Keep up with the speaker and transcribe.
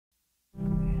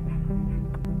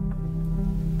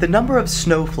The number of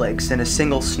snowflakes in a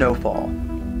single snowfall.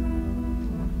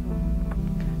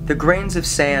 The grains of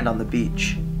sand on the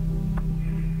beach.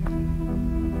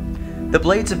 The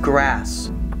blades of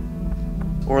grass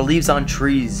or leaves on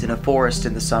trees in a forest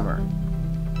in the summer.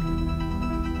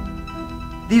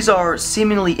 These are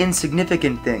seemingly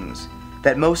insignificant things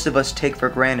that most of us take for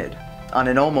granted on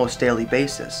an almost daily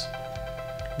basis.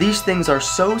 These things are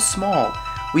so small,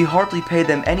 we hardly pay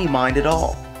them any mind at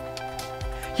all.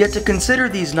 Yet to consider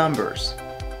these numbers,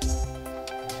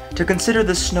 to consider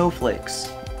the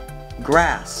snowflakes,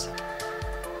 grass,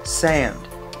 sand,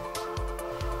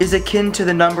 is akin to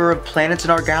the number of planets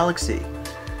in our galaxy,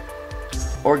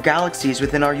 or galaxies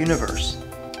within our universe.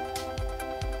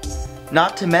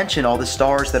 Not to mention all the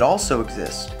stars that also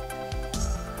exist.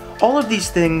 All of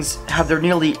these things have their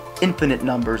nearly infinite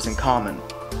numbers in common.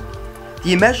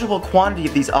 The immeasurable quantity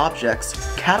of these objects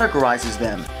categorizes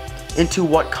them into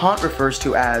what Kant refers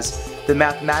to as the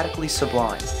mathematically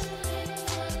sublime.